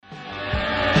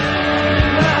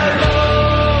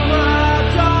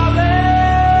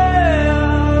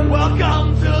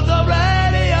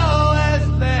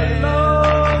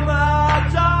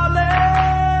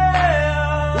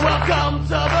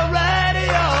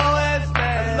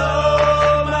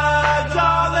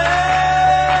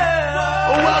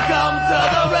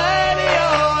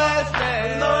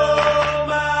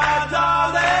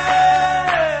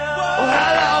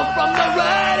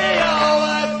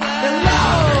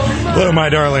Hello, my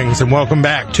darlings, and welcome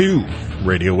back to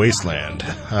Radio Wasteland.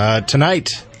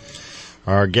 Tonight,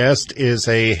 our guest is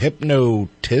a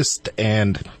hypnotist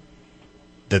and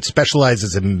that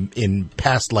specializes in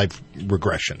past life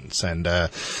regressions. And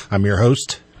I'm your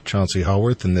host, Chauncey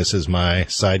Hallworth, and this is my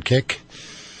sidekick,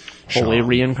 Holy Sean.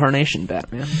 Reincarnation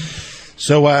Batman.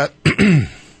 So,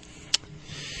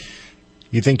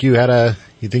 you think you had a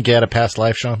past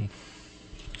life, Sean?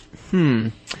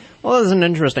 Well, that's an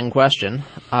interesting question.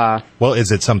 Well,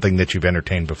 is it something that you've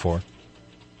entertained before?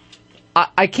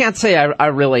 I can't say I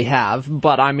really have,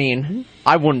 but I mean,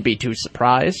 I wouldn't be too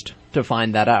surprised to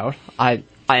find that out. I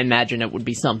imagine it would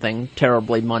be something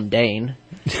terribly mundane.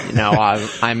 You know,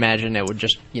 I imagine it would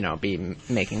just, be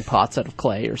making pots out of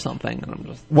clay or something. And I'm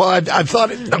just... Well, I've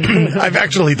thought I've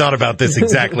actually thought about this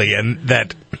exactly, and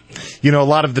that, a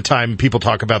lot of the time people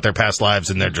talk about their past lives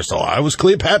and they're just, I was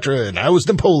Cleopatra and I was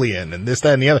Napoleon and this,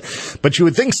 that, and the other. But you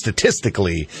would think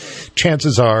statistically,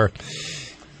 chances are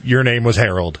your name was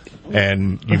Harold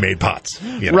and you made pots.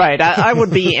 Right. I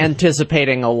would be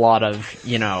anticipating a lot of,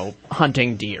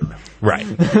 hunting deer. Right.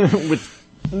 With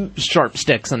sharp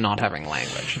sticks and not having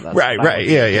language. That's right.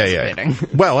 Yeah.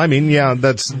 Well, I mean,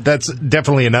 that's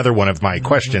definitely another one of my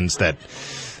questions that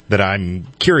I'm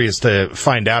curious to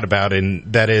find out about,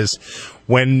 and that is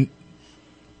when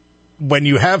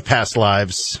you have past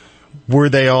lives, were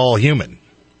they all human?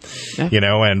 Yeah.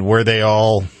 And were they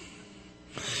all,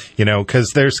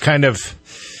 because there's kind of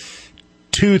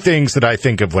two things that I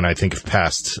think of when I think of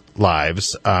past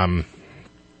lives.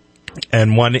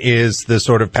 And one is the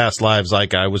sort of past lives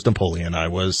like I was Napoleon, I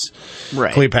was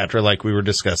Cleopatra, like we were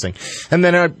discussing. And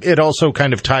then it also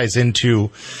kind of ties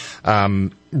into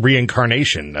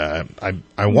reincarnation. I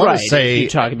want to say... If you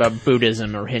talk about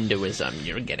Buddhism or Hinduism,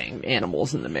 you're getting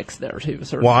animals in the mix there, too.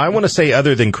 Well, I want to say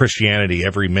other than Christianity,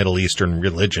 every Middle Eastern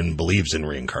religion believes in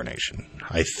reincarnation,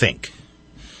 I think.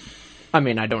 I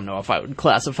mean, I don't know if I would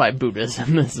classify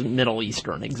Buddhism as Middle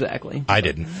Eastern exactly. I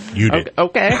didn't. You did.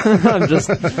 Okay. I'm just...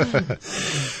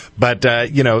 But,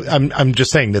 I'm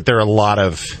just saying that there are a lot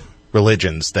of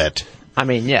religions that... I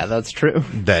mean, yeah, that's true.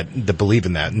 That believe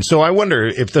in that. And so I wonder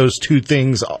if those two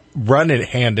things run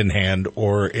hand in hand,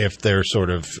 or if they're sort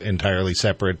of entirely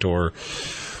separate, or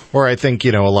I think,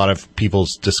 a lot of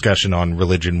people's discussion on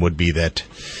religion would be that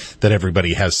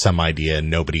everybody has some idea and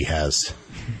nobody has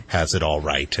it all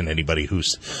right, and anybody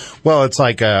who's, well, it's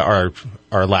like our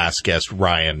last guest,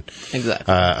 Ryan,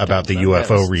 exactly, about the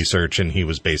UFO research, and he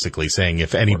was basically saying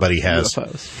if anybody has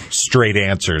straight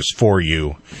answers for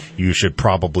you, you should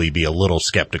probably be a little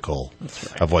skeptical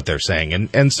of what they're saying.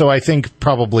 And so I think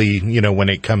probably, when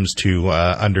it comes to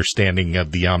understanding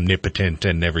of the omnipotent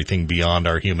and everything beyond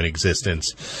our human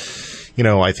existence,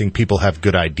 I think people have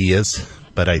good ideas,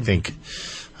 but I think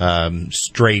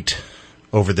straight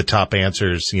over-the-top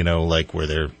answers, like where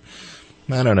they're,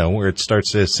 I don't know, where it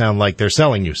starts to sound like they're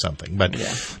selling you something.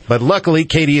 But luckily,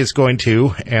 Katy is going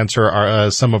to answer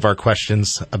some of our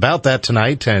questions about that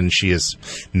tonight, and she is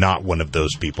not one of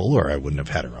those people, or I wouldn't have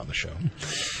had her on the show.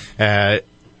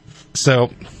 So,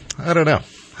 I don't know.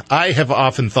 I have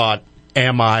often thought,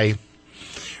 am I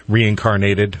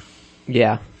reincarnated?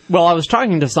 Yeah. Well, I was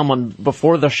talking to someone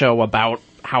before the show about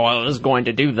how I was going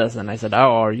to do this, and I said,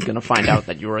 are you going to find out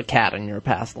that you were a cat in your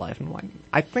past life? And I'm like,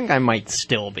 I think I might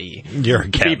still be. You're a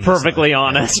cat. To be perfectly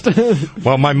honest.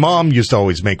 Well, my mom used to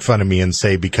always make fun of me and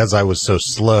say because I was so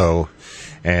slow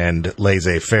and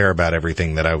laissez-faire about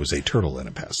everything that I was a turtle in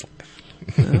a past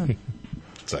life. Yeah.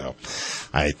 So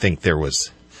I think there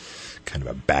was kind of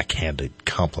a backhanded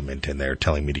compliment in there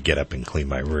telling me to get up and clean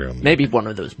my room. Maybe one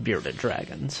of those bearded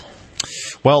dragons.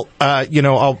 Well,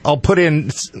 I'll put in...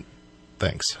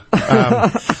 Thanks.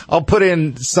 I'll put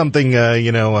in something,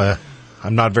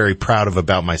 I'm not very proud of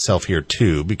about myself here,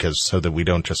 too, because so that we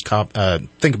don't just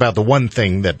think about the one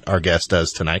thing that our guest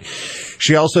does tonight.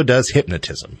 She also does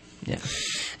hypnotism. Yeah.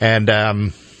 And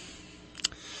I'm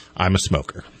a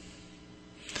smoker.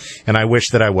 And I wish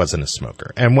that I wasn't a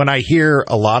smoker. And when I hear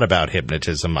a lot about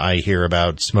hypnotism, I hear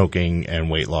about smoking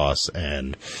and weight loss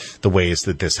and the ways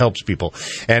that this helps people.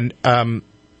 And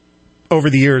over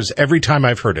the years, every time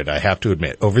I've heard it, I have to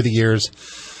admit, over the years,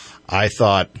 I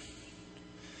thought,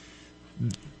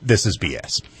 this is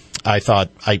BS. I thought,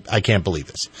 I can't believe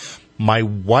this. My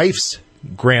wife's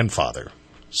grandfather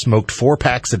smoked 4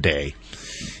 packs a day,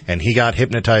 and he got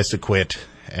hypnotized to quit.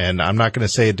 And I'm not going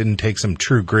to say it didn't take some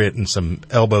true grit and some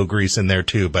elbow grease in there,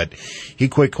 too, but he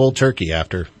quit cold turkey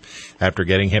after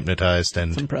getting hypnotized.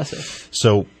 And that's impressive.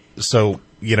 So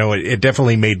it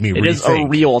definitely made me rethink. It is a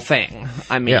real thing.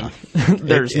 I mean,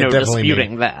 there's no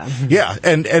disputing that. Yeah,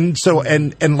 and so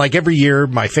like every year,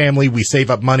 my family, we save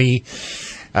up money,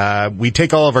 we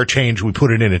take all of our change, we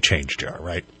put it in a change jar,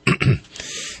 right?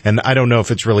 And I don't know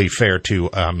if it's really fair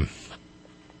to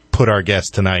put our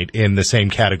guest tonight in the same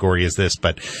category as this,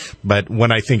 but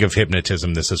when I think of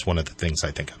hypnotism, this is one of the things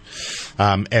I think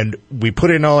of. And we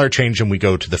put in all our change and we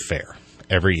go to the fair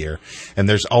every year. And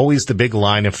there's always the big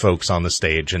line of folks on the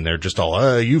stage, and they're just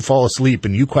all, you fall asleep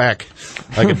and you quack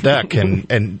like a duck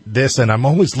and this. And I'm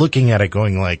always looking at it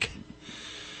going like,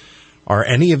 are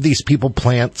any of these people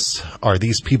plants? Are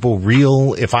these people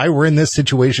real? If I were in this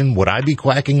situation, would I be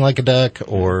quacking like a duck?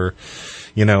 Or,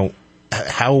 you know,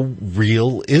 how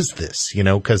real is this? You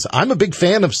know, because I'm a big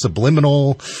fan of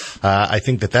subliminal. I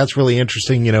think that that's really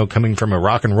interesting, you know, coming from a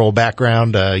rock and roll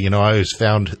background. You know, I always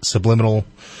found subliminal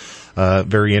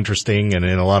very interesting, and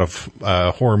in a lot of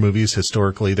horror movies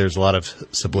historically, there's a lot of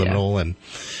subliminal,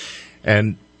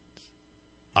 and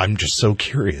I'm just so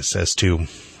curious as to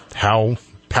how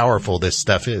powerful this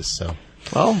stuff is. So,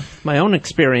 well, my own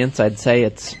experience, I'd say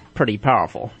it's pretty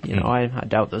powerful. You know, I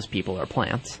doubt those people are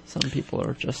plants. Some people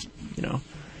are just, you know.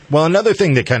 Well, another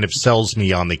thing that kind of sells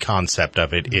me on the concept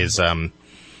of it is the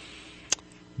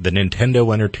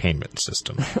Nintendo Entertainment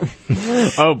System.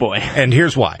 Oh boy! And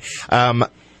here's why.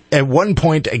 At one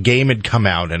point, a game had come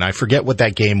out, and I forget what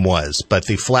that game was, but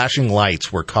the flashing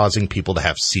lights were causing people to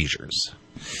have seizures.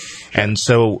 And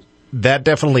so that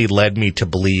definitely led me to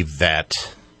believe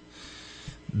that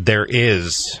there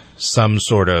is some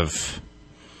sort of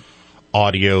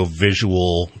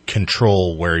audio-visual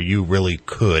control where you really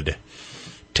could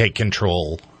take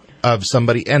control of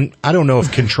somebody. And I don't know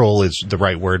if control is the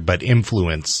right word, but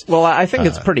influence. Well, I think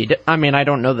it's pretty... I mean, I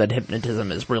don't know that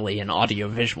hypnotism is really an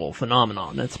audio-visual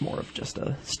phenomenon. It's more of just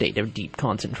a state of deep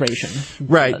concentration.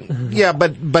 Right. Yeah,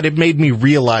 but it made me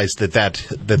realize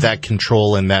that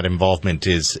control and that involvement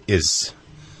is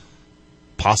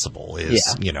possible.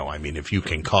 You know, I mean, if you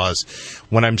can cause...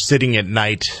 When I'm sitting at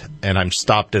night and I'm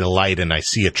stopped at a light and I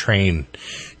see a train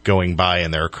going by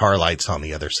and there are car lights on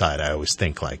the other side, I always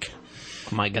think like...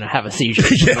 Am I going to have a seizure?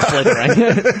 Yeah,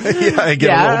 I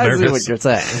get a little nervous. I see what you're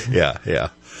saying. Yeah.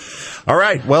 All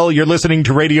right. Well, you're listening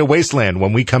to Radio Wasteland.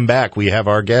 When we come back, we have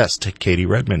our guest, Katy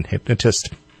Redmon,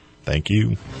 hypnotist. Thank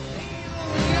you.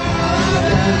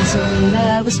 Until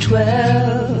I was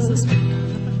 12.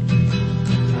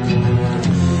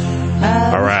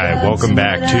 All right. Welcome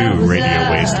back to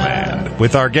Radio Wasteland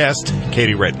with our guest,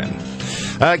 Katy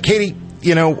Redmon. Katy,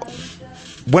 you know,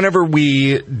 whenever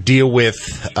we deal with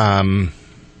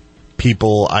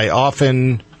people, I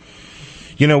often,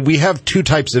 you know, we have two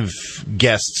types of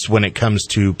guests when it comes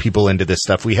to people into this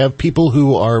stuff. We have people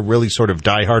who are really sort of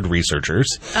diehard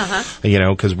researchers, you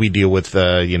know, because we deal with,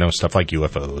 you know, stuff like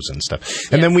UFOs and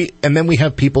stuff. And then we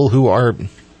have people who are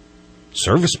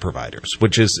service providers,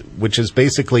 which is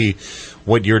basically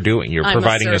what you're doing. You're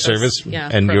providing a service,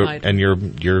 and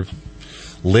you're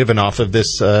living off of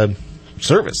this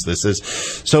service. This is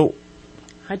so.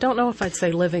 I don't know if I'd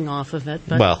say living off of it,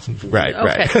 but well, right.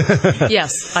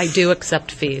 Yes, I do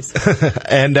accept fees.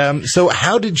 And so,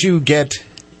 how did you get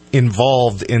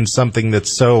involved in something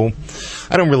that's so?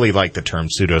 I don't really like the term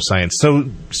pseudoscience.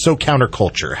 So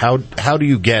counterculture. How do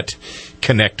you get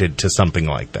connected to something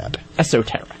like that?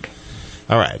 Esoteric.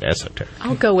 All right, esoteric.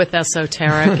 I'll go with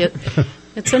esoteric.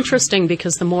 It's interesting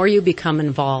because the more you become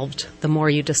involved, the more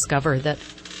you discover that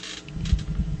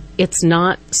it's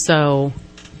not so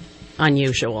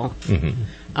unusual.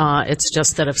 It's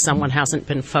just that if someone hasn't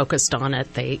been focused on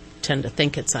it, they tend to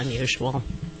think it's unusual.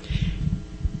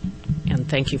 And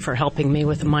thank you for helping me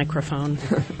with the microphone.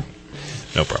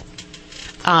 No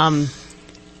problem.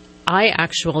 I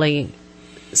actually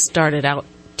started out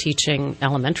teaching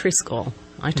elementary school.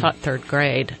 I taught third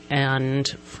grade, and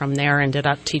from there ended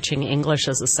up teaching English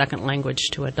as a second language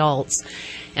to adults.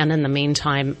 And in the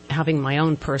meantime, having my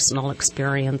own personal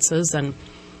experiences. And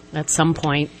at some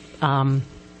point, I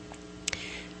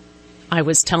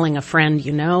was telling a friend,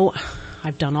 you know,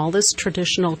 I've done all this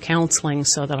traditional counseling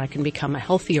so that I can become a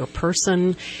healthier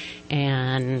person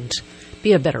and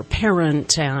be a better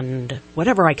parent and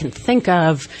whatever I can think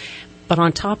of. But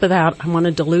on top of that, I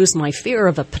wanted to lose my fear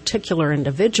of a particular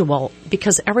individual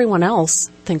because everyone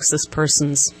else thinks this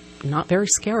person's not very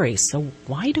scary. So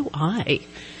why do I?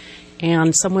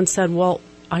 And someone said, well,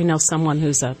 I know someone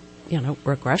who's a,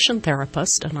 regression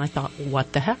therapist. And I thought,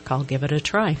 what the heck? I'll give it a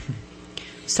try.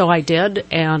 So I did,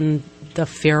 and the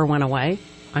fear went away.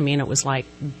 I mean, it was like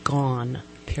gone,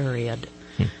 period.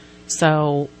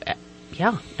 So,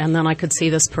 yeah. And then I could see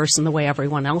this person the way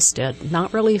everyone else did.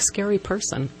 Not really a scary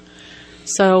person.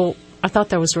 So I thought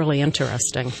that was really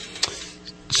interesting.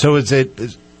 So is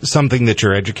it something that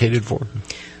you're educated for?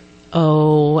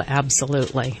 Oh,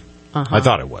 absolutely. I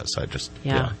thought it was.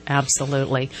 Yeah,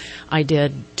 absolutely. I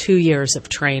did 2 years of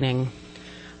training,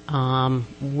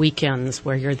 weekends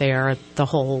where you're there the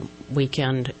whole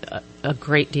weekend, a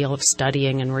great deal of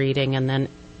studying and reading, and then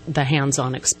the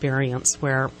hands-on experience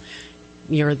where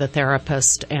you're the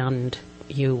therapist and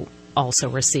you also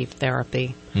receive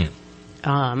therapy.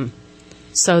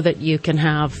 So that you can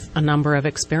have a number of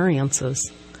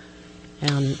experiences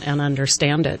and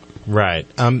understand it. Right.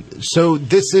 So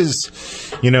this is,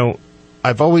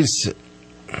 I've always,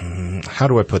 how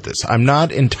do I put this? I'm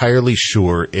not entirely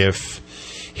sure if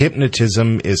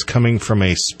hypnotism is coming from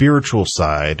a spiritual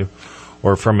side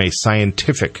or from a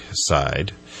scientific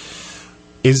side.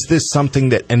 Is this something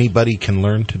that anybody can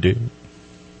learn to do?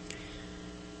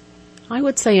 I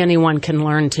would say anyone can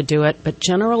learn to do it, but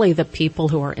generally the people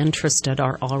who are interested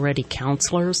are already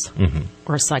counselors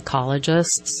or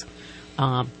psychologists.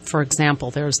 For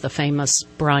example, there's the famous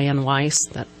Brian Weiss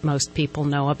that most people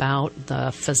know about,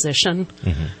 the physician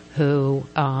who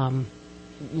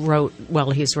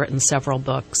he's written several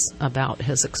books about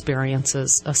his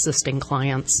experiences assisting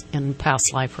clients in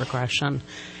past life regression.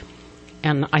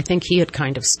 And I think he had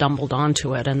kind of stumbled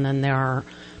onto it, and then there are,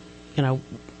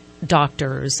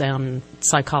 doctors and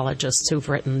psychologists who've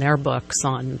written their books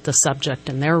on the subject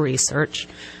and their research,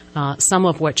 some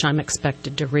of which I'm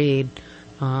expected to read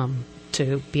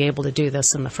to be able to do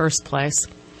this in the first place.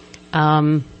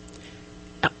 I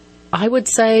would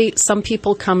say some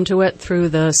people come to it through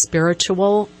the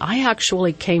spiritual. I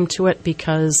actually came to it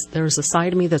because there's a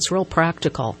side of me that's real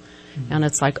practical. And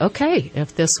it's like, okay,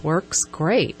 if this works,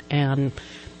 great. And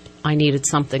I needed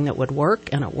something that would work,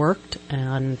 and it worked.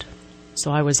 And so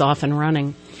I was off and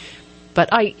running.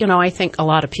 But I think a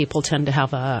lot of people tend to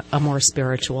have a more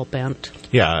spiritual bent.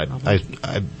 Yeah,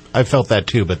 I felt that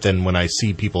too. But then when I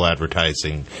see people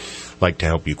advertising, like to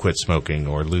help you quit smoking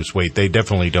or lose weight, they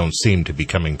definitely don't seem to be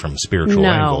coming from a spiritual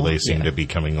angle. They seem to be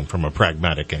coming from a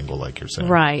pragmatic angle, like you're saying.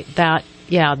 Right.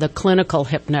 The clinical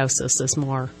hypnosis is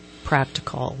more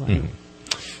practical.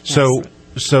 So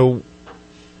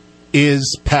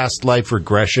is past life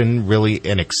regression really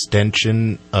an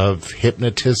extension of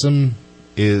hypnotism?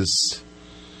 Because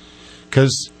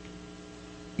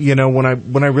when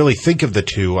I really think of the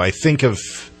two, I think of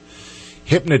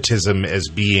hypnotism as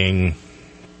being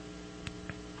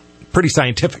pretty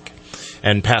scientific,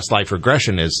 and past life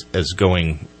regression is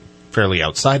going fairly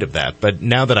outside of that. But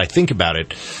now that I think about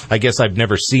it, I guess I've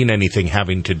never seen anything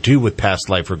having to do with past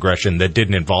life regression that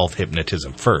didn't involve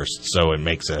hypnotism first. So it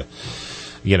makes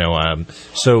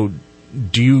so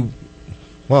do you,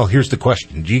 well, here's the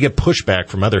question. Do you get pushback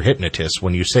from other hypnotists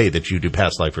when you say that you do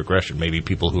past life regression? Maybe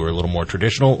people who are a little more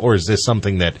traditional, or is this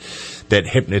something that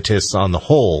hypnotists on the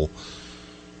whole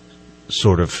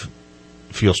sort of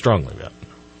feel strongly about?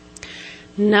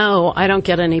 No, I don't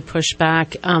get any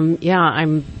pushback.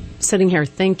 I'm sitting here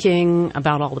thinking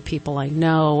about all the people I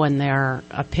know and their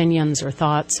opinions or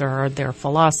thoughts or their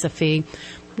philosophy.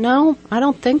 No, I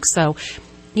don't think so.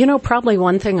 Probably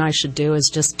one thing I should do is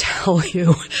just tell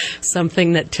you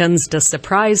something that tends to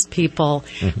surprise people,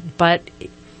 but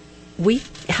we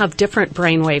have different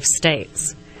brainwave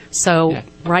states. So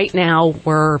right now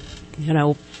we're,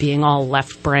 being all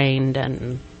left-brained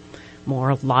and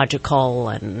more logical,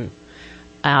 and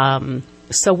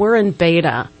so we're in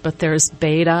beta, but there's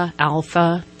beta,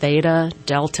 alpha, theta,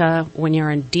 delta. When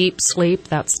you're in deep sleep,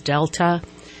 that's delta.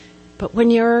 But when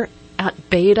you're at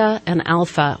beta and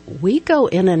alpha, we go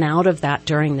in and out of that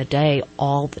during the day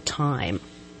all the time.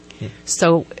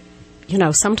 So,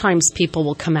 sometimes people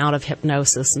will come out of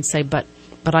hypnosis and say, but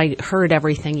I heard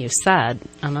everything you said.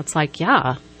 And it's like,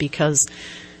 yeah, because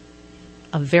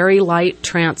a very light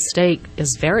trance state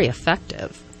is very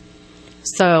effective.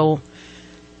 So,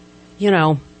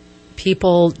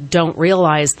 people don't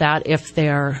realize that if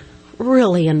they're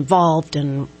really involved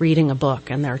in reading a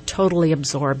book and they're totally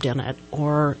absorbed in it,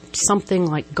 or something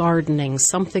like gardening,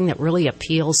 something that really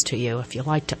appeals to you if you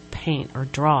like to paint or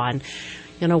draw. And,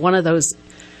 one of those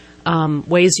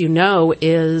ways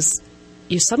is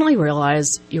you suddenly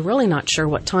realize you're really not sure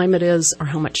what time it is or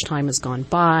how much time has gone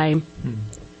by.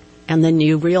 And then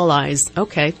you realize,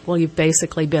 okay, well, you've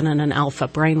basically been in an alpha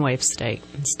brainwave state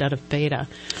instead of beta.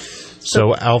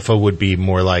 So alpha would be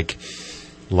more like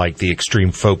the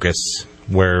extreme focus,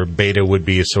 where beta would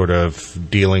be sort of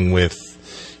dealing with,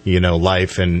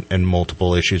 life and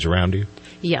multiple issues around you?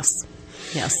 Yes,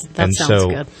 that sounds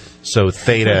good. So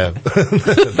theta,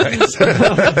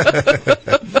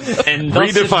 and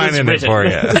redefining it for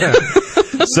you.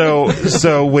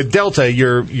 So with delta,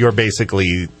 you're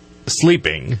basically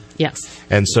sleeping. Yes.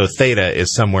 And so theta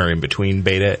is somewhere in between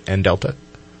beta and delta.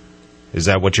 Is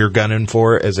that what you're gunning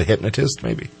for as a hypnotist,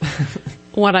 maybe?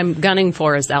 What I'm gunning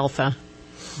for is alpha.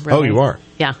 Really. Oh, you are?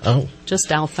 Yeah. Oh.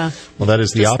 Just alpha. Well, that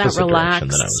is the just opposite that direction relaxed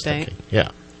that I was state. thinking.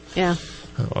 Yeah. Yeah.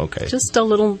 Oh, okay. Just a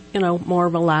little, more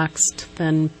relaxed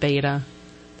than beta,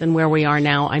 than where we are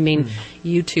now. I mean,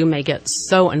 you two may get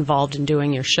so involved in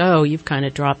doing your show, you've kind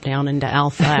of dropped down into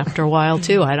alpha after a while,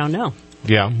 too. I don't know.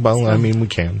 Yeah, well, I mean, we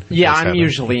can. Yeah, I'm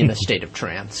usually in a state of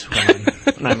trance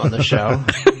when I'm on the show.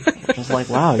 Just like,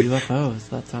 wow, UFOs,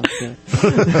 that sounds good.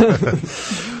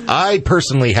 I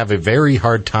personally have a very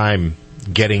hard time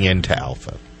getting into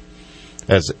alpha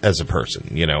as a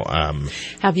person,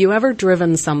 Have you ever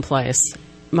driven someplace,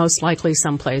 most likely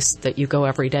someplace that you go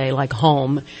every day, like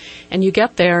home, and you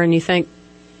get there and you think,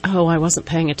 oh, I wasn't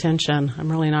paying attention.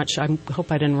 I'm really not sure. I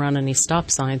hope I didn't run any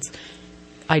stop signs.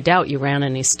 I doubt you ran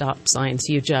any stop signs.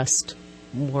 You just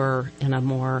were in a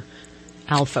more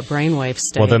alpha brainwave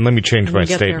state. Well, then let me change my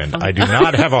statement. I do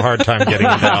not have a hard time getting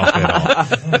into alpha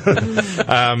at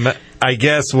all. I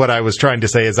guess what I was trying to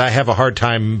say is I have a hard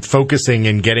time focusing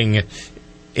and getting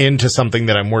into something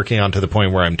that I'm working on to the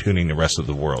point where I'm tuning the rest of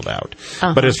the world out.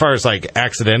 But as far as like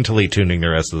accidentally tuning the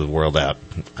rest of the world out,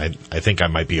 I think I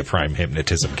might be a prime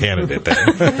hypnotism candidate then.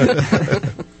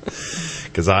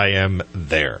 Because I am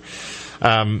there.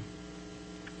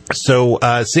 So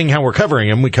seeing how we're covering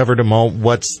them, we covered them all.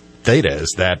 What's theta?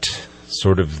 Is that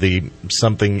sort of the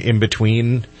something in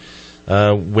between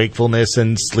wakefulness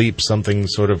and sleep, something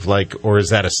sort of like, or is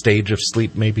that a stage of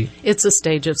sleep maybe? It's a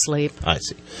stage of sleep. I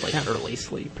see. Like early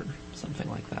sleep or something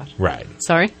like that. Right.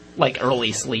 Sorry? Like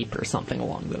early sleep or something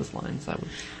along those lines. I would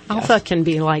Alpha can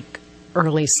be like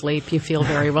early sleep. You feel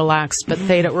very relaxed. But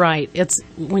theta, right. It's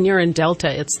when you're in delta,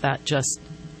 it's that just,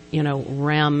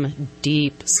 REM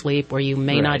deep sleep where you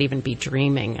may not even be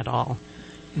dreaming at all.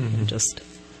 Just.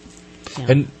 Yeah.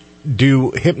 And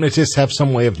do hypnotists have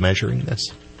some way of measuring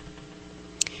this?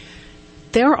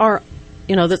 There are,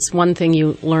 that's one thing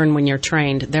you learn when you're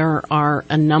trained. There are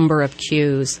a number of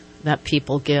cues that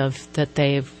people give that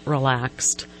they've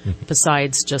relaxed,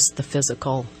 besides just the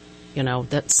physical,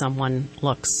 that someone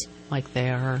looks like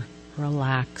they're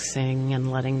relaxing and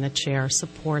letting the chair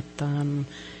support them,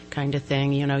 kind of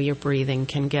thing. Your breathing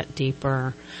can get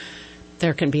deeper.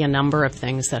 There can be a number of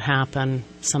things that happen.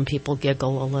 Some people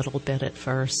giggle a little bit at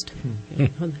first.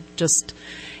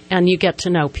 And you get to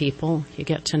know people. You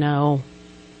get to know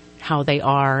how they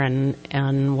are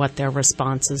and what their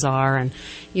responses are. And,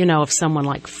 if someone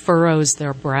like furrows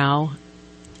their brow,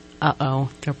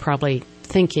 they're probably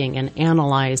thinking and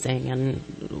analyzing, and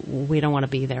we don't want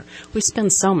to be there. We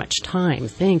spend so much time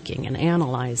thinking and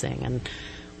analyzing, and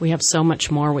we have so much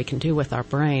more we can do with our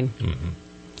brain.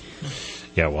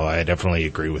 Yeah, well, I definitely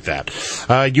agree with that.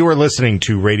 You are listening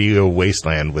to Radio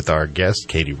Wasteland with our guest,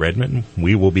 Katy Redmon.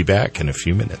 We will be back in a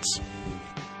few minutes.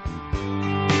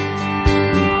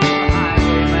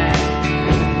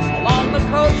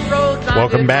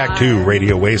 Welcome back to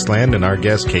Radio Wasteland and our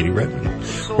guest, Katy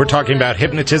Redmon. We're talking about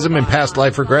hypnotism and past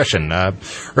life regression.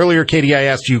 Earlier, Katy, I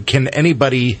asked you, can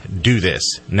anybody do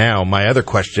this? Now, my other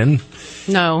question,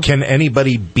 No. Can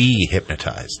anybody be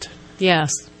hypnotized?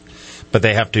 Yes. But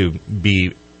they have to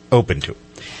be open to it.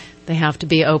 They have to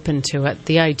be open to it.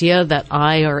 The idea that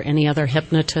I or any other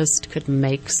hypnotist could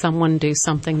make someone do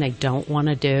something they don't want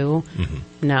to do,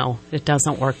 no, it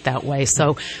doesn't work that way.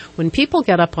 So when people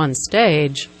get up on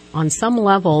stage, on some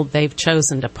level, they've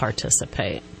chosen to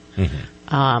participate.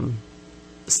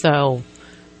 So,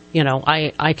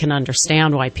 I can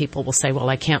understand why people will say, well,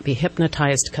 I can't be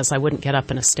hypnotized because I wouldn't get up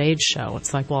in a stage show.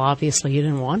 It's like, well, obviously you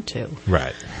didn't want to.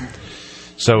 Right.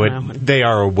 So they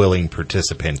are a willing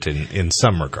participant in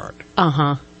some regard.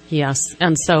 Yes.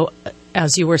 And so,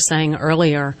 as you were saying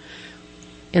earlier,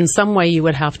 in some way you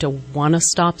would have to want to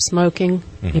stop smoking.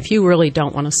 If you really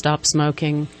don't want to stop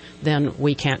smoking, then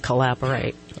we can't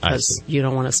collaborate because you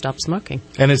don't want to stop smoking.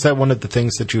 And is that one of the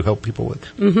things that you help people with?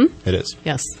 It is.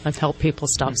 Yes, I've helped people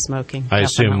stop smoking. I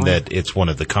assume definitely. that it's one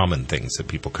of the common things that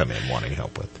people come in wanting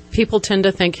help with. People tend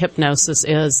to think hypnosis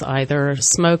is either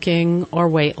smoking or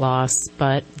weight loss,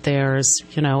 but there's,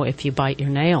 if you bite your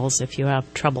nails, if you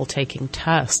have trouble taking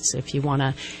tests, if you want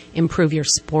to improve your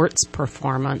sports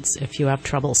performance, if you have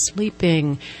trouble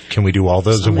sleeping. Can we do all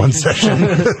those in one session?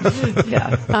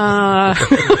 Yeah.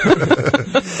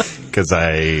 Because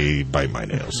I bite my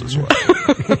nails as well.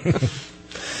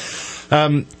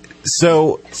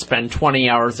 So spend 20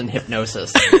 hours in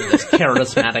hypnosis. This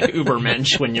charismatic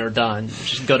ubermensch when you're done.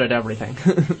 Just good at everything.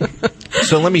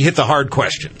 So let me hit the hard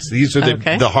questions. These are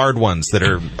the hard ones that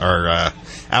are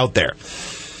out there.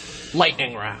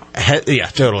 Lightning round. Yeah,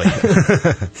 totally.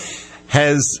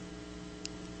 Has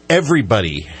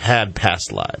everybody had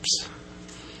past lives?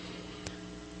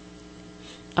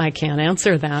 I can't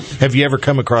answer that. Have you ever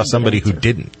come across somebody who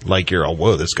didn't? Like you're, oh,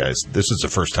 whoa, this is the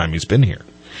first time he's been here.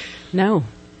 No.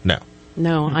 No.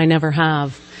 No, I never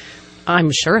have.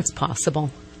 I'm sure it's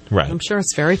possible. Right. I'm sure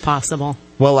it's very possible.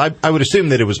 Well, I would assume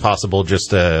that it was possible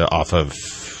just off of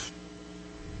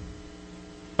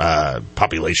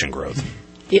population growth.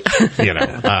 Yeah. You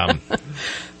know,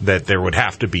 that there would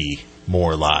have to be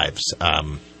more lives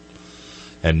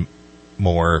and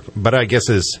more. But I guess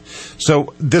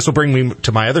so this will bring me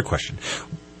to my other question.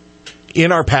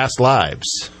 In our past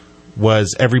lives,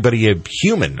 was everybody a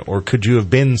human, or could you have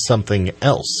been something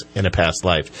else in a past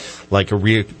life, like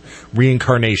a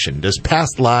reincarnation? Does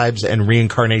past lives and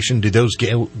reincarnation, do those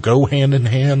go hand in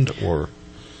hand, or?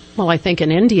 Well, I think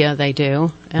in India they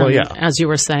do. And well, yeah. As you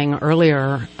were saying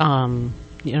earlier,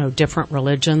 different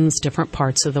religions, different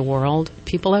parts of the world,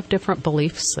 people have different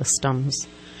belief systems.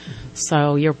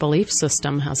 So your belief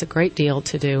system has a great deal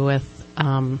to do with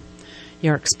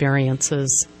your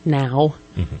experiences now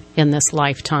in this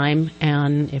lifetime,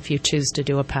 and if you choose to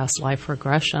do a past life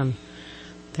regression,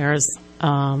 there's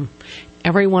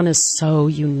everyone is so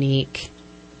unique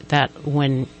that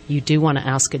when you do want to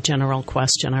ask a general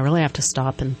question, I really have to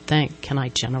stop and think, can I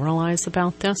generalize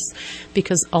about this?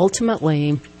 Because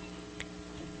ultimately,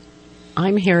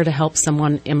 I'm here to help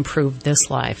someone improve this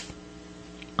life.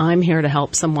 I'm here to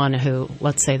help someone who,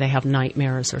 let's say they have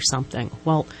nightmares or something.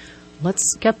 Well,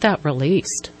 let's get that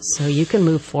released so you can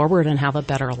move forward and have a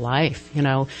better life,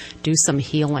 do some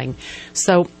healing.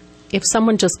 So if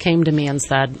someone just came to me and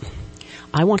said,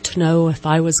 I want to know if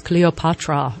I was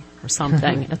Cleopatra or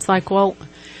something, it's like, well,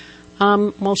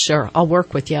 sure, I'll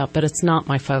work with you, but it's not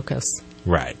my focus.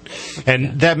 Right.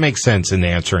 And that makes sense in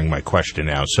answering my question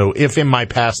now. So if in my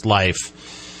past life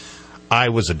I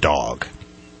was a dog,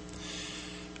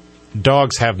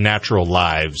 dogs have natural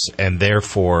lives and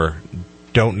therefore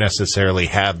don't necessarily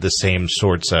have the same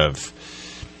sorts of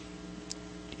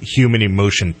human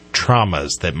emotion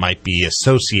traumas that might be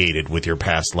associated with your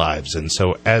past lives. And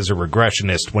so as a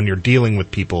regressionist, when you're dealing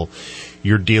with people,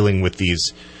 you're dealing with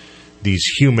these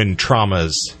human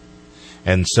traumas.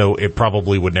 And so it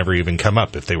probably would never even come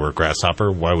up if they were a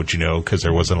grasshopper. Why would you know? Because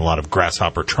there wasn't a lot of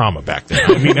grasshopper trauma back then.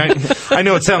 I mean, I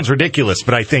know it sounds ridiculous,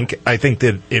 but I think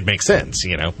that it makes sense,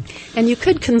 And you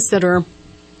could consider,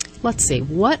 let's see,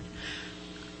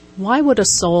 why would a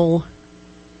soul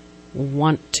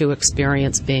want to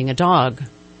experience being a dog?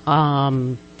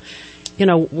 One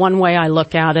way I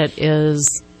look at it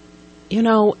is,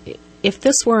 if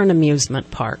this were an amusement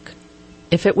park,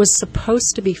 if it was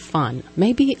supposed to be fun,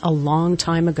 maybe a long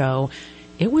time ago,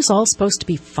 it was all supposed to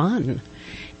be fun.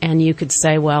 And you could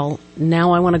say, well,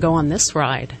 now I want to go on this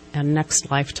ride, and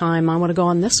next lifetime I want to go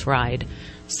on this ride.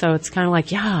 So it's kind of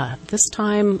like, yeah, this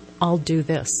time I'll do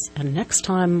this, and next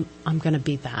time I'm going to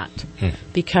be that.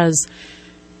 Because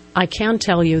I can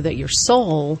tell you that your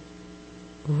soul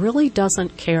really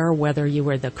doesn't care whether you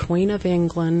were the Queen of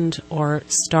England or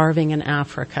starving in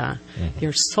Africa.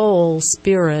 Your soul,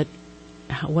 spirit,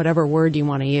 whatever word you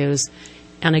want to use,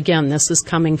 and again, this is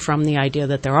coming from the idea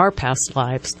that there are past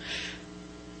lives,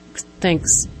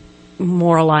 thinks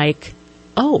more like,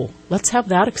 oh, let's have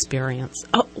that experience.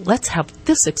 Oh, let's have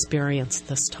this experience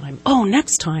this time. Oh,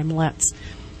 next time let's.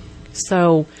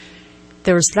 So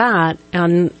there's that,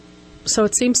 and so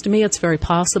it seems to me it's very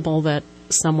possible that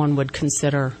someone would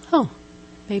consider, oh,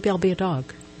 maybe I'll be a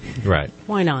dog. Right.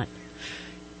 Why not?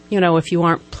 If you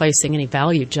aren't placing any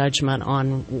value judgment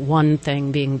on one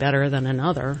thing being better than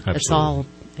another, Absolutely. It's all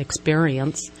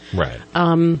experience. Right.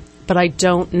 But I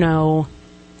don't know.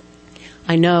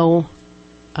 I know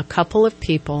a couple of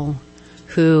people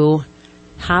who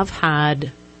have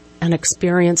had an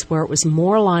experience where it was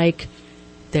more like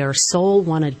their soul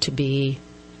wanted to be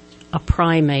a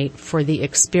primate for the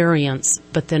experience,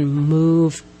 but then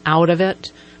move out of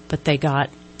it, but they got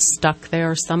stuck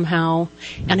there somehow.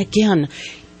 And again,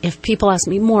 if people ask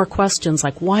me more questions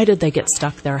like, why did they get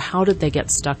stuck there? How did they get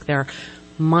stuck there?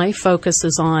 My focus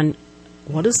is on,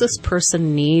 what does this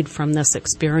person need from this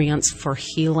experience for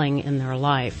healing in their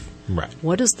life? Right.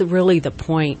 What is really the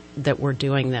point that we're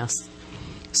doing this?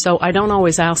 So I don't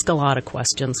always ask a lot of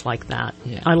questions like that.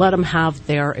 Yeah. I let them have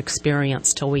their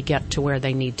experience till we get to where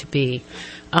they need to be.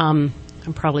 I'm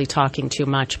probably talking too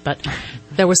much, but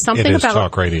there was something it is about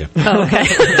talk radio. Oh, okay.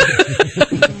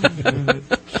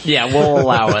 Yeah, we'll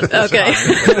allow it. Okay.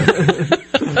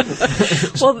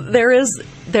 Well,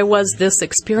 there was this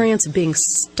experience of being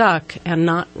stuck and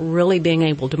not really being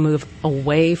able to move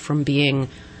away from being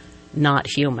not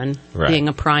human, Right. being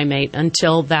a primate,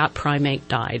 until that primate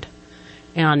died.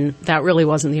 And that really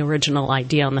wasn't the original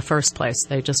idea in the first place.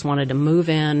 They just wanted to move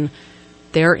in,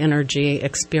 their energy,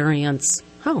 experience,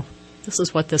 oh, this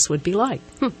is what this would be like.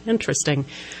 Interesting.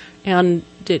 And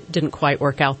it didn't quite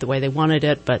work out the way they wanted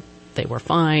it, but they were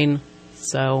fine.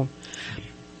 So,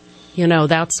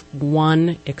 that's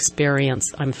one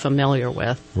experience I'm familiar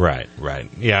with. Right.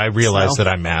 Yeah, I realize that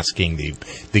I'm asking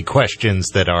the questions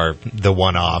that are the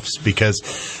one-offs because,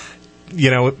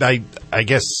 I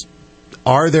guess,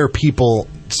 are there people...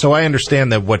 So I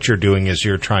understand that what you're doing is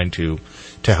you're trying to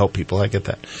help people. I get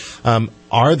that.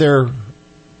 Are there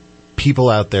people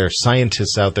out there,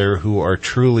 scientists out there, who are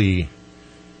truly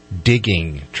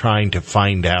digging, trying to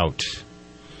find out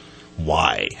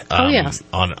why? Yes.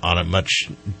 On a much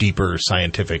deeper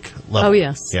scientific level. Oh,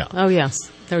 yes. Yeah. Oh, yes.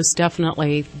 There's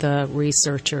definitely the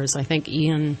researchers. I think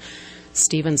Ian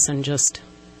Stevenson just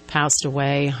passed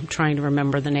away. I'm trying to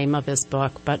remember the name of his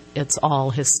book, but it's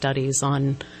all his studies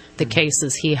on the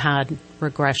cases he had,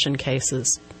 regression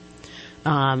cases.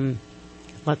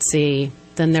 Let's see.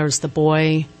 Then there's the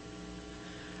boy,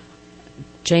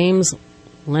 James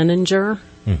Leninger.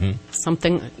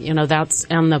 Something, that's,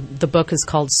 and the book is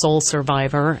called Soul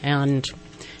Survivor, and,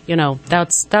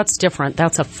 that's different.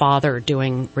 That's a father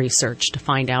doing research to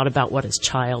find out about what his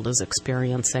child is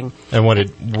experiencing. And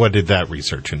what did that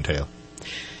research entail?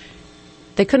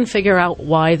 They couldn't figure out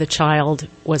why the child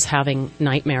was having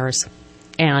nightmares,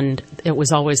 and it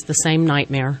was always the same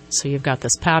nightmare. So you've got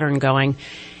this pattern going,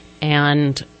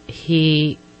 and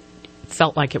he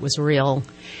felt like it was real.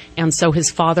 And so his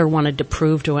father wanted to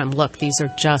prove to him, look, these are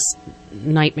just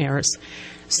nightmares.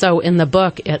 So in the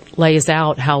book, it lays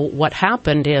out how what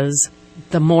happened is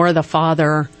the more the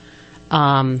father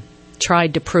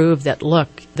tried to prove that, look,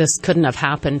 this couldn't have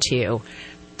happened to you,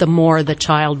 the more the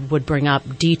child would bring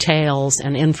up details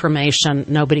and information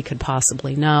nobody could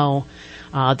possibly know.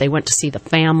 They went to see the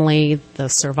family, the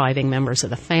surviving members of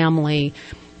the family,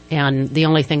 and the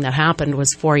only thing that happened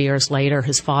was 4 years later,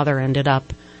 his father ended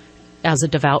up, as a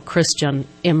devout Christian,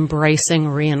 embracing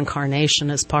reincarnation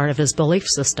as part of his belief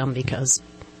system because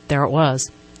there it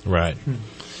was. Right.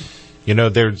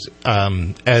 There's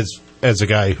as a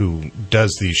guy who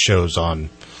does these shows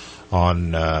on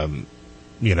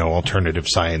alternative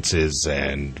sciences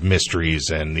and mysteries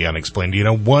and the unexplained.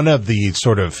 One of the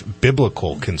sort of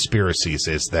biblical conspiracies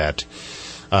is that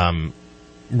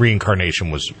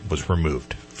reincarnation was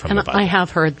removed from the Bible. I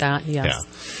have heard that, yes. Yeah.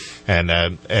 And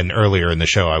earlier in the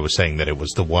show, I was saying that it was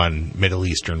the one Middle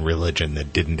Eastern religion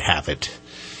that didn't have it,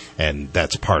 and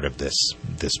that's part of this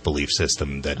belief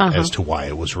system that as to why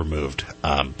it was removed.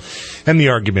 And the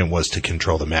argument was to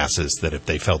control the masses, that if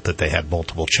they felt that they had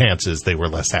multiple chances, they were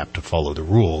less apt to follow the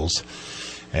rules,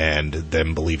 and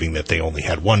them believing that they only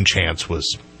had one chance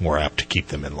was more apt to keep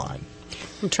them in line.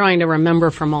 I'm trying to remember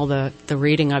from all the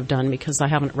reading I've done because I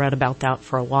haven't read about that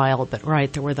for a while, but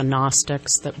right, there were the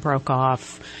Gnostics that broke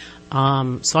off.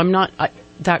 So I'm not,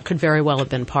 that could very well have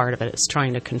been part of it. It's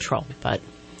trying to control, but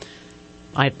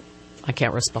I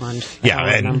can't respond. Yeah,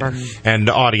 and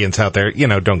audience out there,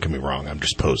 don't get me wrong. I'm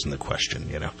just posing the question,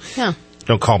 Yeah.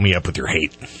 Don't call me up with your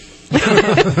hate.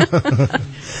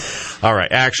 All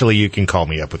right. Actually, you can call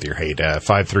me up with your hate.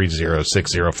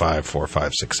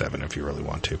 530-605-4567 if you really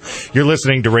want to. You're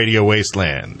listening to Radio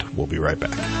Wasteland. We'll be right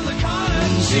back.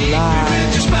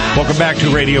 Welcome back to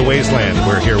Radio Wasteland.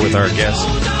 We're here with our guest,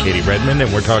 Katy Redmon,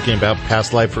 and we're talking about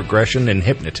past life regression and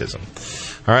hypnotism.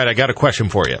 All right. I got a question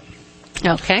for you.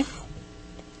 Okay.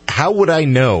 How would I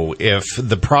know if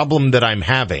the problem that I'm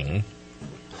having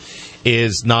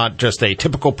is not just a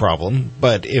typical problem,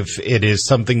 but if it is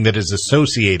something that is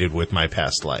associated with my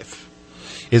past life?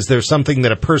 Is there something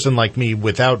that a person like me,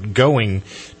 without going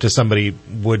to somebody,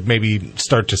 would maybe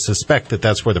start to suspect that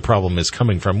that's where the problem is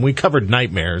coming from? We covered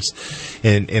nightmares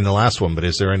in the last one, but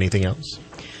is there anything else?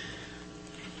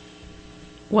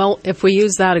 Well, if we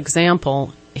use that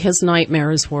example, his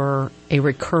nightmares were a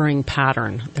recurring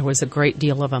pattern. There was a great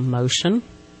deal of emotion.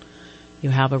 You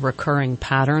have a recurring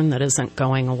pattern that isn't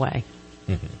going away.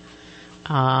 Mm-hmm.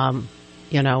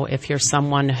 If you're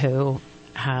someone who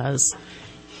has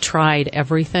tried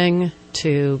everything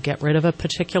to get rid of a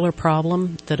particular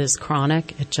problem that is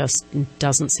chronic, it just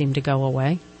doesn't seem to go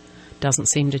away, doesn't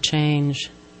seem to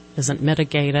change, isn't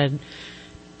mitigated,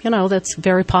 that's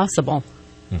very possible.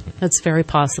 Mm-hmm. That's very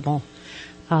possible.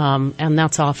 And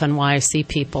that's often why I see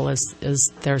people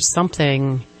is there's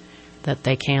something that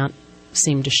they can't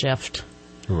seem to shift.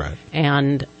 Right.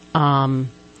 And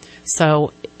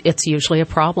so it's usually a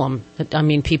problem.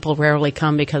 People rarely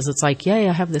come because it's like, yay,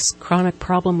 I have this chronic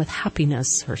problem with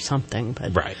happiness or something.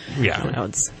 But right. Yeah.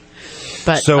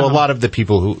 So a lot of the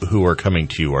people who are coming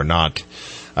to you are not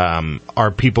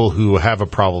are people who have a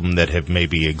problem that have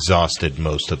maybe exhausted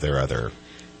most of their other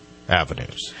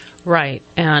avenues. Right.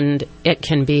 And it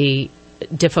can be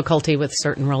difficulty with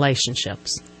certain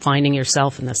relationships, finding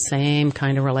yourself in the same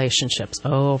kind of relationships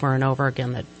over and over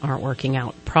again that aren't working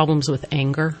out. Problems with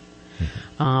anger,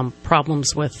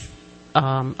 problems with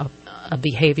a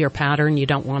behavior pattern you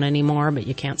don't want anymore, but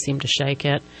you can't seem to shake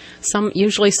it.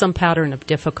 Usually some pattern of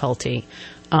difficulty.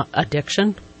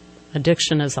 Addiction.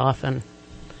 Addiction is often,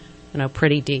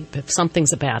 pretty deep. If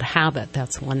something's a bad habit,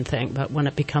 that's one thing. But when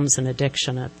it becomes an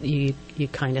addiction, you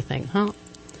kind of think,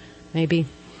 maybe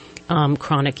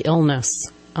chronic illness.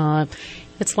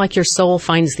 It's like your soul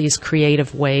finds these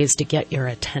creative ways to get your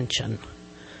attention,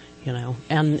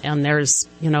 and there's,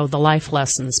 the life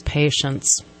lessons,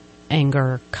 patience,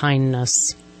 anger,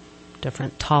 kindness,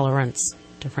 different tolerance,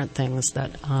 different things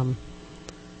that,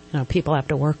 people have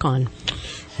to work on.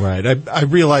 Right. I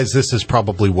realize this is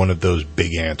probably one of those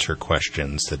big answer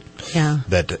questions that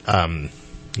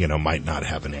might not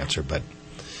have an answer, but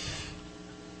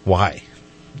why?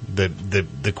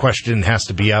 The question has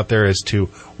to be out there as to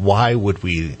why would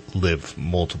we live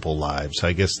multiple lives?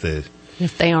 I guess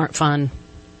if they aren't fun.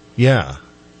 Yeah.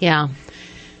 Yeah.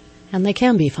 And they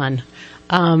can be fun.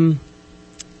 And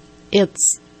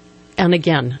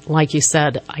again, like you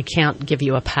said, I can't give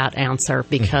you a pat answer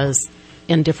because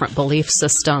in different belief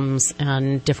systems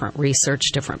and different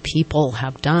research different people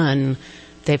have done,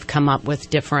 they've come up with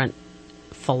different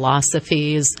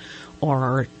philosophies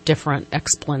or different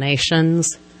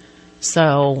explanations.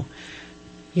 So,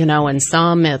 in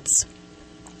some it's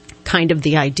kind of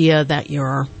the idea that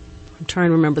I'm trying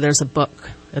to remember, there's a book.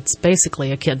 It's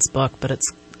basically a kid's book, but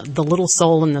it's The Little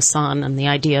Soul in the Sun, and the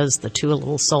idea is the two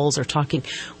little souls are talking.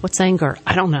 What's anger?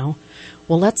 I don't know.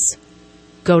 Well, let's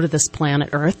go to this planet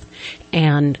Earth,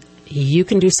 and you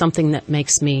can do something that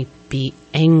makes me be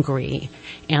angry,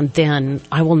 and then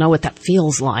I will know what that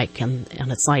feels like. And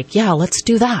it's like, yeah, let's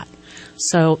do that.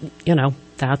 So,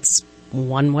 that's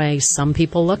one way some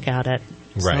people look at it.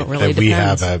 Right. So it really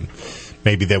depends.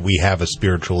 Maybe that we have a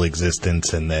spiritual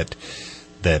existence, and that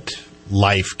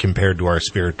life compared to our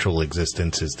spiritual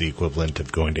existence is the equivalent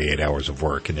of going to 8 hours of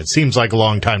work. And it seems like a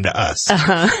long time to us,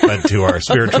 but to our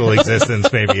spiritual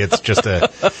existence, maybe it's just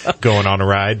going on a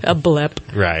ride. A blip.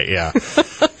 Right. Yeah.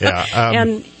 Yeah.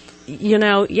 And,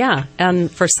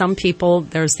 and for some people,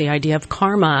 there's the idea of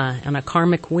karma and a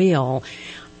karmic wheel.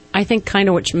 I think kind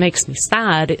of what makes me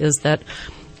sad is that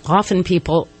often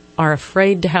people are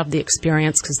afraid to have the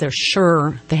experience because they're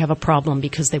sure they have a problem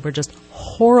because they were just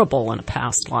horrible in a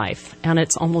past life. And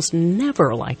it's almost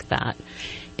never like that.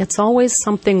 It's always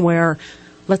something where,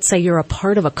 let's say you're a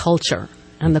part of a culture,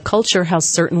 and the culture has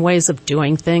certain ways of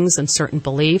doing things and certain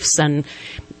beliefs, and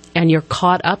you're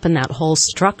caught up in that whole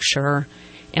structure.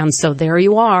 And so there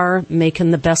you are,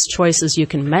 making the best choices you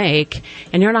can make,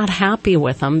 and you're not happy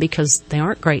with them because they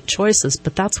aren't great choices,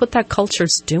 but that's what that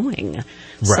culture's doing. Right.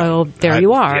 So there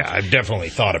you are. Yeah, I've definitely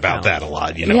thought about that a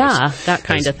lot. Yeah, that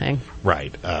kind of thing.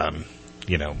 Right.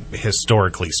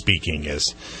 Historically speaking,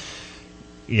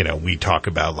 we talk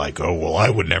about like, oh, well, I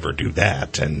would never do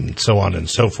that, and so on and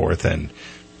so forth. And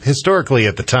historically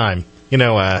at the time,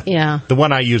 the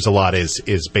one I use a lot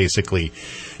is basically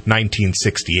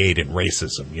 1968 and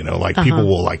racism. People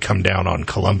will come down on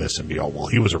Columbus and be all, well,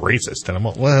 he was a racist. And I'm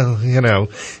like, well,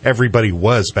 everybody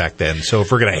was back then. So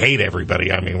if we're going to hate everybody,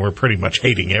 we're pretty much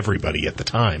hating everybody at the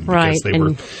time because they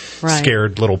were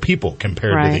scared little people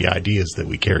compared to the ideas that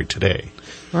we carry today.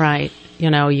 Right.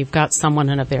 You've got someone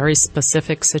in a very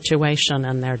specific situation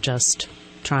and they're just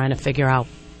trying to figure out,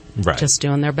 just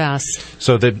doing their best.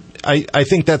 So I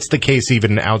think that's the case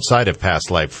even outside of past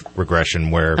life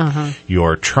regression, where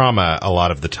your trauma a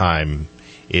lot of the time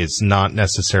is not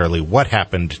necessarily what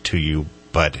happened to you,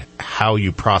 but how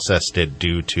you processed it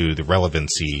due to the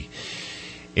relevancy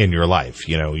in your life.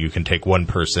 You can take one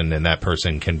person, and that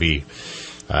person can be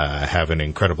have an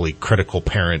incredibly critical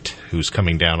parent who's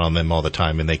coming down on them all the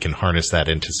time, and they can harness that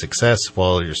into success,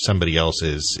 while somebody else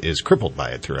is crippled by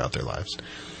it throughout their lives.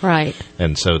 Right.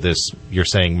 And so this, you're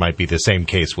saying, might be the same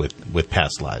case with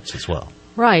past lives as well.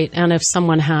 Right. And if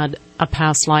someone had a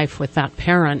past life with that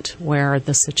parent where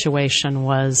the situation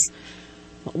was,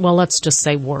 well, let's just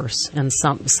say worse in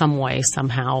some way,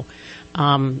 somehow,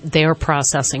 their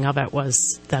processing of it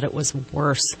was that it was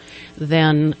worse,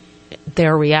 then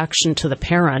their reaction to the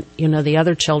parent, the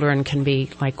other children can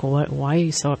be like, well, why are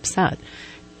you so upset?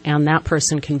 And that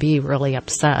person can be really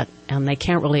upset, and they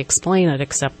can't really explain it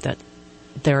except that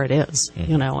there it is,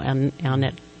 and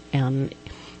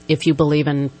if you believe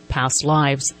in past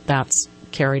lives, that's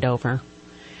carried over.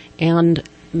 And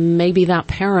maybe that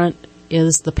parent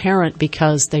is the parent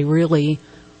because they really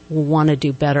want to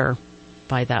do better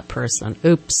by that person.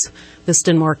 Oops, this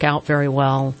didn't work out very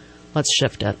well. Let's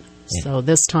shift it. So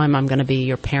this time I'm going to be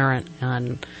your parent,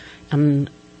 and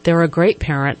they're a great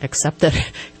parent, except that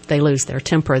if they lose their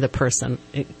temper, the person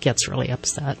gets really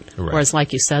upset. Right. Whereas,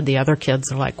 like you said, the other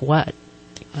kids are like, "What?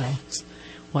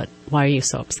 What? Why are you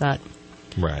so upset?"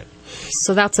 Right.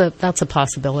 So that's a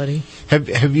possibility.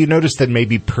 Have you noticed that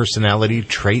maybe personality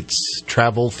traits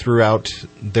travel throughout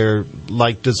their,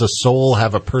 like, does a soul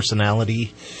have a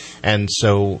personality? And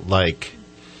so, like,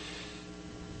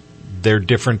 their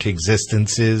different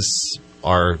existences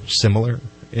are similar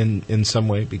in some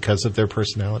way because of their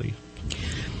personality?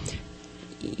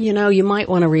 You know, you might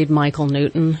want to read Michael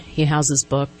Newton. He has his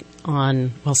book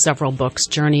on, well, several books,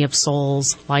 Journey of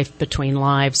Souls, Life Between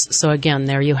Lives. So again,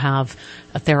 there you have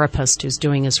a therapist who's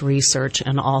doing his research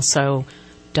and also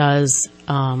does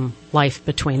Life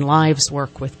Between Lives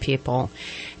work with people.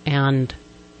 And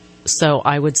so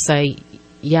I would say,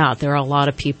 yeah, there are a lot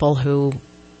of people who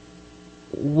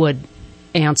would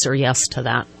answer yes to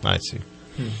that. I see.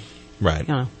 Right.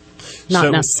 You know,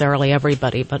 not necessarily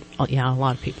everybody, but yeah, a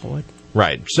lot of people would.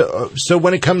 Right. So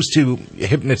when it comes to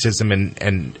hypnotism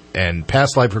and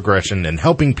past life regression and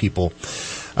helping people,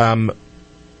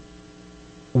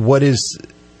 what is,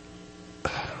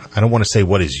 I don't want to say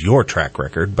what is your track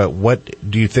record, but what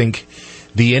do you think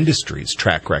the industry's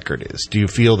track record is? Do you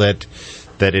feel that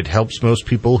it helps most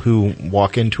people who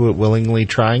walk into it willingly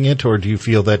trying it, or do you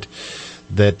feel that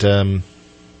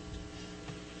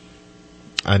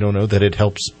I don't know, that it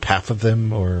helps half of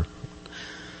them, or?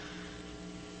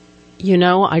 You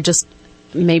know,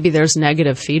 maybe there's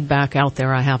negative feedback out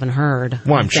there I haven't heard.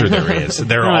 Well, I'm sure there is.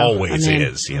 There always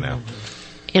is, you know.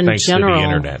 Thanks general, to the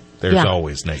internet, there's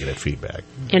always negative feedback.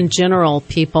 In general,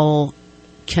 people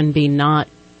can be not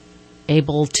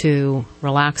able to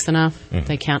relax enough. Mm-hmm.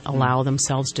 They can't allow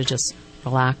themselves to just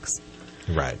relax.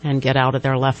 Right. And get out of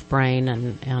their left brain.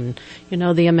 And you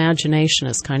know, the imagination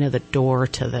is kind of the door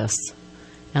to this.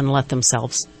 And let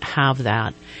themselves have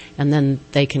that. And then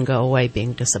they can go away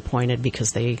being disappointed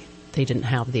because they didn't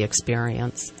have the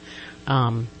experience.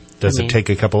 Does it take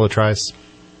a couple of tries?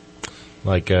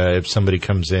 Like if somebody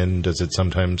comes in, does it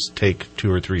sometimes take 2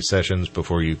 or 3 sessions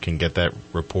before you can get that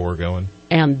rapport going?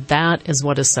 And that is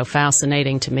what is so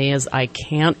fascinating to me, is I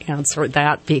can't answer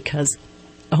that because,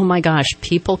 oh my gosh,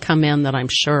 people come in that I'm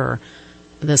sure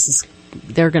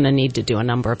they're going to need to do a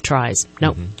number of tries.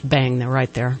 Nope, bang, they're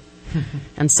right there.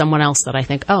 And someone else that I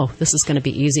think, oh, this is going to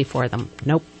be easy for them.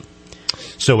 Nope.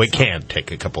 So it can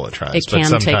take a couple of tries. It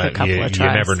can take a couple of tries. You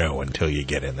never know until you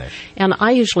get in there. And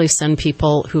I usually send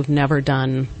people who've never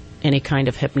done any kind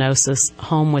of hypnosis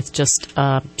home with just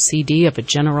a CD of a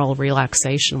general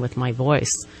relaxation with my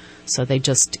voice. So they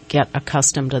just get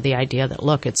accustomed to the idea that,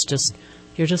 look,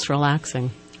 you're just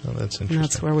relaxing. Oh, that's interesting. And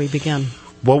that's where we begin.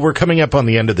 Well, we're coming up on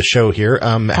the end of the show here.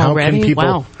 How can people?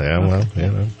 Wow. Yeah, well,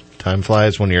 you know. Time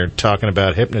flies when you're talking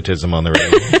about hypnotism on the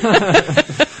radio.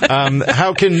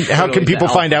 How can people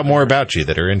find out more about you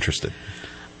that are interested?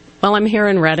 Well, I'm here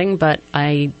in Reading, but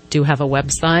I do have a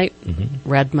website,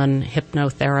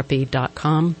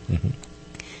 redmonhypnotherapy.com,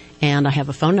 and I have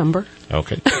a phone number.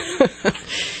 Okay.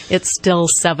 It's still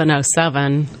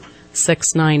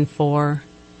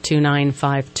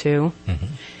 707-694-2952.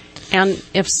 And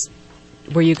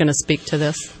were you going to speak to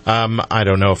this? I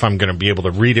don't know if I'm going to be able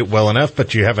to read it well enough,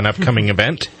 but you have an upcoming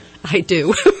event? I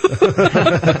do.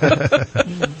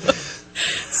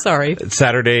 Sorry.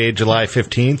 Saturday, July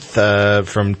 15th,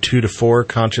 from 2 to 4,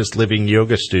 Conscious Living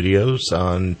Yoga Studios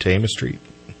on Tama Street.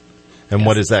 And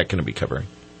what is that going to be covering?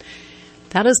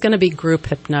 That is going to be group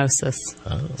hypnosis.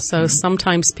 Oh. So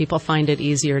sometimes people find it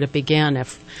easier to begin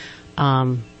if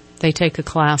they take a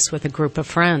class with a group of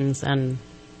friends and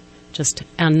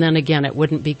then again, it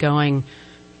wouldn't be going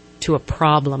to a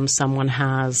problem someone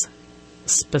has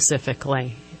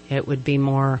specifically. It would be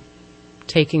more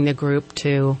taking the group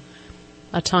to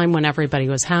a time when everybody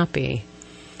was happy.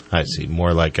 I see.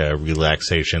 More like a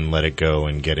relaxation, let it go,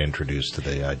 and get introduced to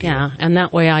the idea. Yeah, and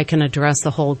that way I can address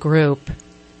the whole group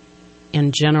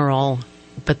in general,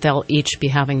 but they'll each be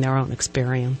having their own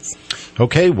experience.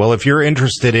 Okay, well, if you're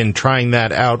interested in trying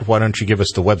that out, why don't you give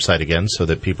us the website again so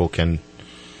that people can...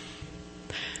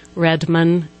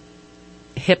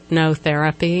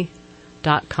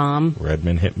 RedmonHypnotherapy.com.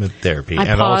 Redmon Hypnotherapy.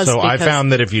 And also, I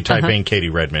found that if you type in Katy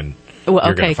Redmon, you're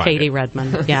going to find Katy it.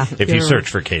 Redmon. Yeah. If you search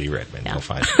for Katy Redmon, you'll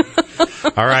find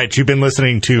it. All right, you've been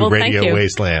listening to Radio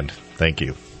Wasteland. Thank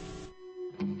you.